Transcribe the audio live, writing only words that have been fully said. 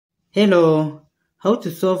Hello, how to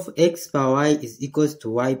solve x power y is equals to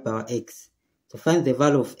y power x. To find the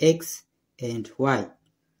value of x and y.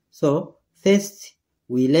 So first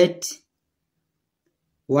we let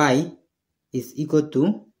y is equal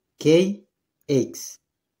to kx,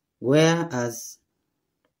 whereas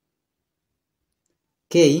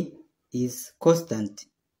k is constant.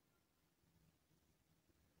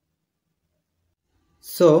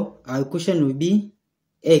 So our equation will be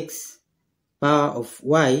x power of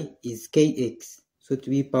y is kx. So to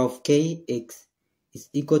be power of kx is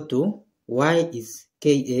equal to y is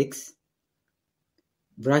kx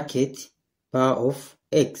bracket power of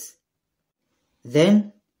x.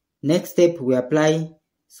 Then next step we apply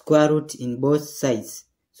square root in both sides.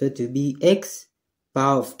 So to be x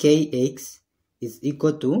power of kx is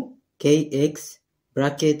equal to kx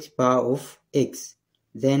bracket power of x.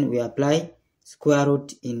 Then we apply square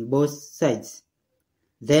root in both sides.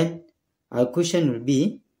 Then our equation will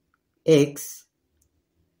be x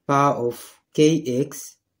power of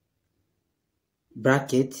kx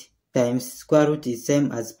bracket times square root is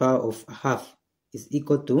same as power of half is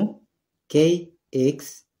equal to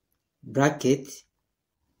kx bracket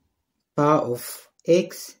power of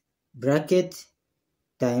x bracket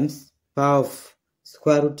times power of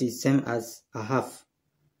square root is same as a half.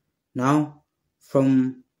 Now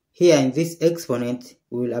from here in this exponent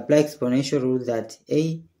we will apply exponential rule that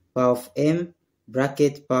a power of m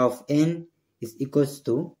bracket power of n is equals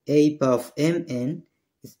to a power of mn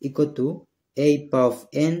is equal to a power of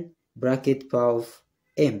n bracket power of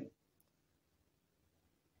m.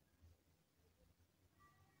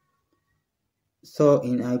 So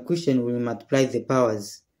in our equation we will multiply the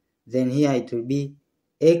powers. Then here it will be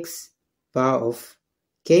x power of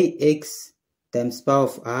kx times power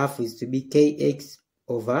of a half is to be kx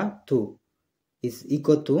over 2 is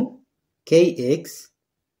equal to kx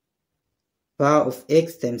power of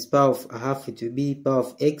x times power of a half, it will be power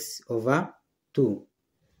of x over 2.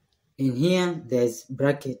 In here there's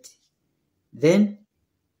bracket. Then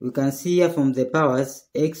we can see here from the powers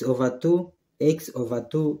x over 2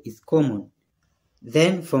 is common.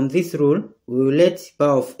 Then from this rule we will let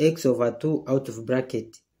power of x over 2 out of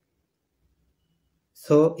bracket.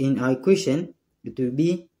 So in our equation it will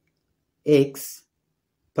be x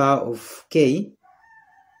power of k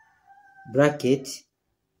bracket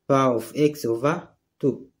power of x over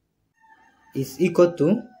 2 is equal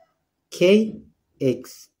to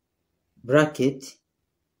kx bracket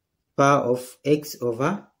power of x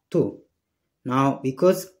over 2. Now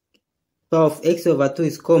because power of x over 2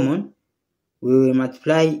 is common, we will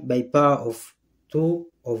multiply by power of 2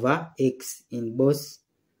 over x in both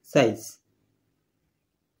sides.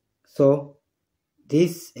 So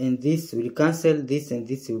this and this will cancel, this and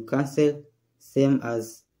this will cancel, same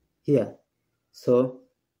as here. So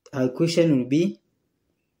our equation will be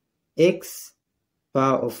x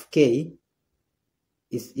power of k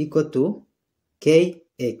is equal to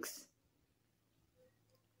kx.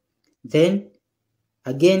 Then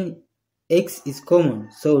again x is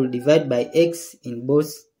common, so we'll divide by x in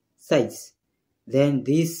both sides. Then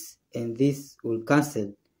this and this will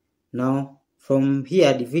cancel. Now from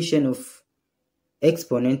here division of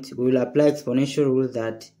exponent, we will apply exponential rule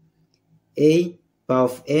that a power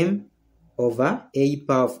of m over a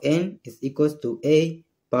power of n is equals to a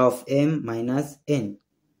power of m minus n.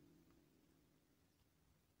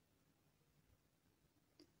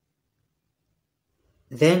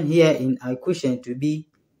 Then here in our equation it will be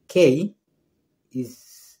k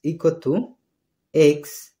is equal to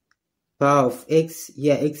x power of x.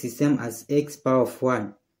 Here x is same as x power of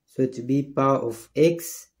 1. So it will be power of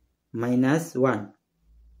x minus 1.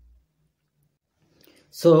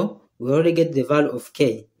 So we already get the value of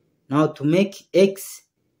k. Now to make x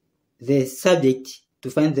the subject, to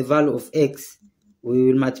find the value of x, we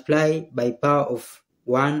will multiply by power of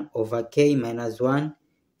 1 over k minus 1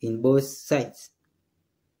 in both sides.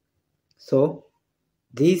 So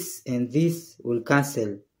this and this will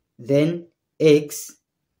cancel. Then x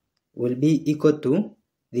will be equal to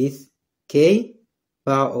this k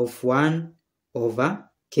power of 1 over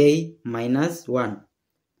k minus 1.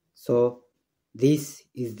 So this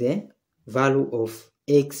is the value of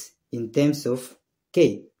x in terms of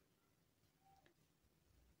k.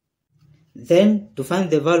 Then to find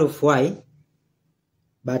the value of y,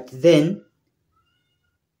 but then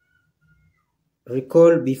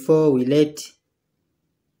recall before we let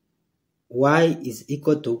y is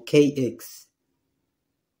equal to kx.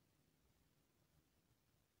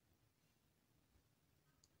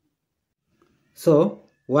 So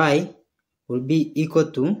y will be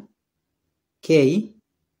equal to k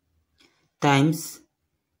times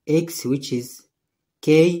x, which is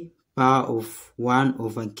k power of 1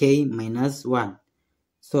 over k minus 1.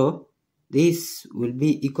 So this will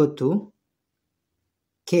be equal to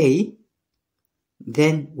k.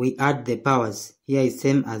 Then we add the powers. Here is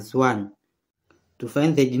same as 1. To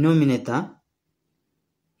find the denominator,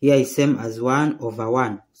 here is same as 1 over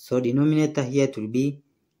 1. So denominator here it will be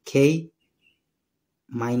k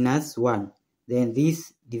minus 1. Then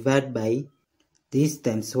this divided by this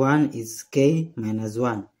times 1 is k minus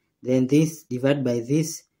 1. Then this divided by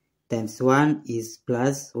this times 1 is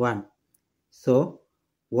plus 1. So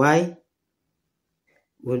y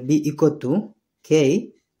will be equal to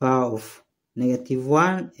k power of negative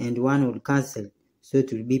 1 and 1 will cancel. So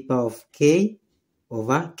it will be power of k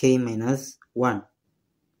over k minus 1.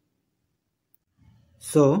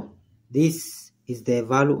 So this is the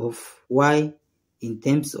value of y in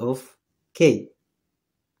terms of k.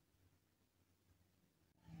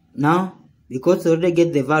 Now, because we already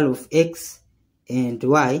get the value of x and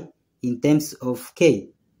y in terms of k,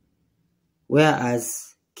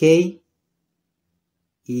 whereas k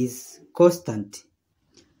is constant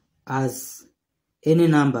as any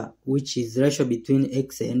number which is ratio between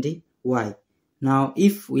x and y. Now,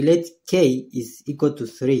 if we let k is equal to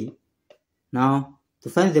 3, now to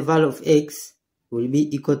find the value of x will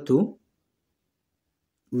be equal to,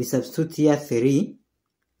 we substitute here 3,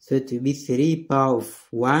 so it will be 3 power of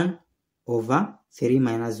 1 over 3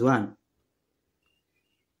 minus 1,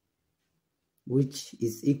 which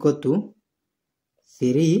is equal to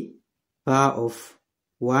 3 power of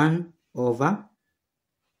 1 over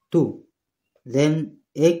 2. Then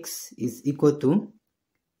x is equal to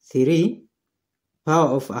 3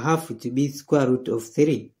 power of a half, it will be square root of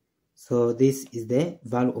 3. So this is the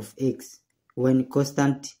value of x when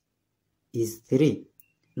constant is 3.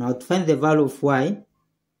 Now to find the value of y,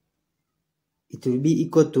 it will be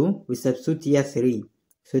equal to, we substitute here 3.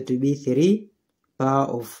 So it will be 3 power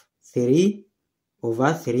of 3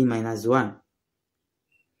 over 3 minus 1.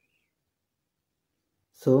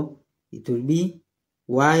 So it will be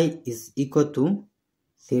y is equal to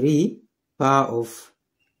 3 power of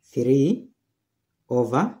 3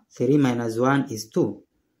 over 3 minus 1 is 2.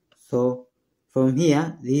 So from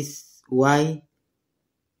here, this y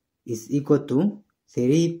is equal to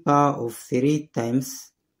 3 power of 3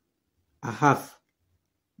 times a half.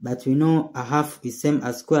 But we know a half is same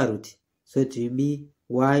as square root. So it will be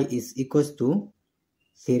y is equals to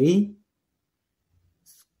 3,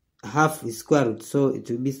 half is square root. So it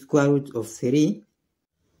will be square root of 3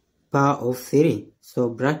 power of 3. So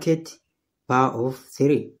bracket power of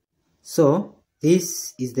 3. So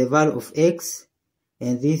this is the value of x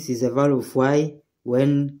and this is the value of y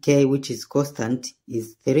when k, which is constant,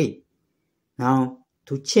 is 3. Now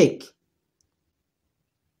to check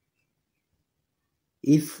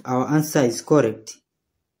if our answer is correct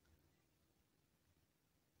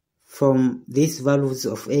from these values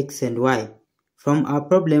of x and y, from our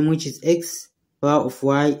problem which is x power of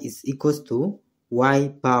y is equals to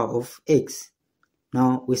y power of x.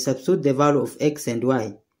 Now we substitute the value of x and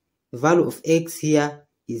y. The value of x here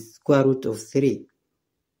is square root of 3.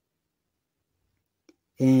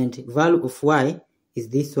 And value of y is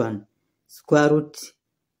this one, square root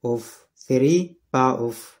of 3 power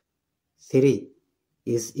of 3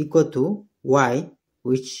 is equal to y,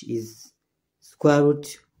 which is square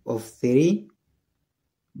root of 3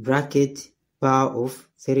 bracket power of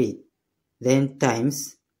 3. Then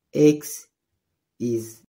times x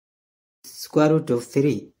is square root of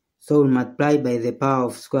 3. So we'll multiply by the power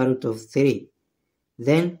of square root of 3.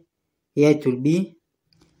 Then here it will be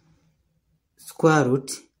square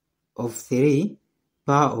root of 3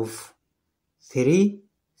 power of 3.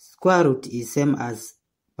 Square root is same as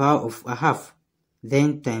power of a half.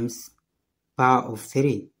 Then times power of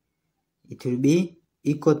 3. It will be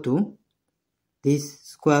equal to this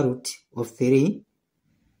square root of 3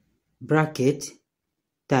 bracket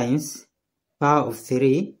times power of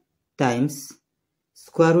 3 times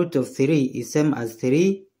square root of 3 is same as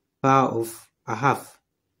 3 power of a half.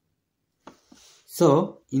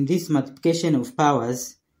 So in this multiplication of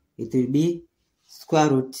powers, it will be square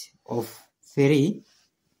root of 3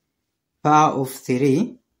 power of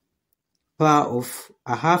 3 power of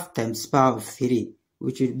a half times power of 3,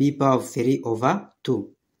 which will be power of 3 over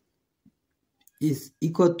 2, is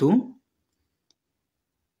equal to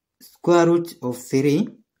square root of 3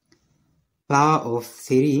 power of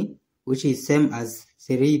 3, which is same as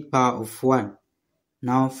 3 power of 1.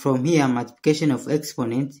 Now from here, multiplication of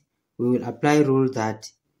exponent, we will apply rule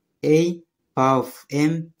that a power of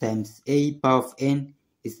m times a power of n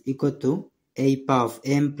is equal to a power of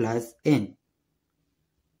m plus n.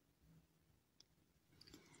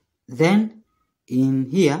 Then in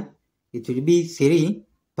here, it will be 3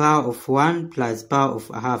 power of 1 plus power of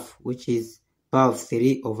a half, which is power of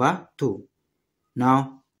 3 over 2.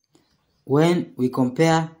 Now, when we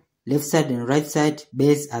compare left side and right side,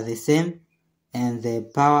 base are the same and the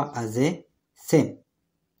power are the same.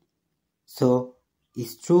 So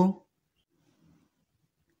it's true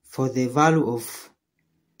for the value of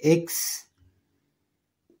x,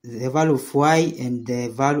 the value of y, and the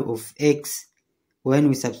value of x when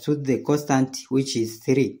we substitute the constant, which is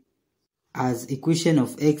 3, as equation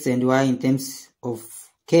of x and y in terms of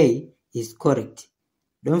k is correct.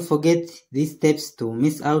 Don't forget these steps to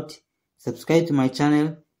miss out. Subscribe to my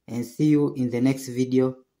channel and see you in the next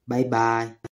video. Bye bye.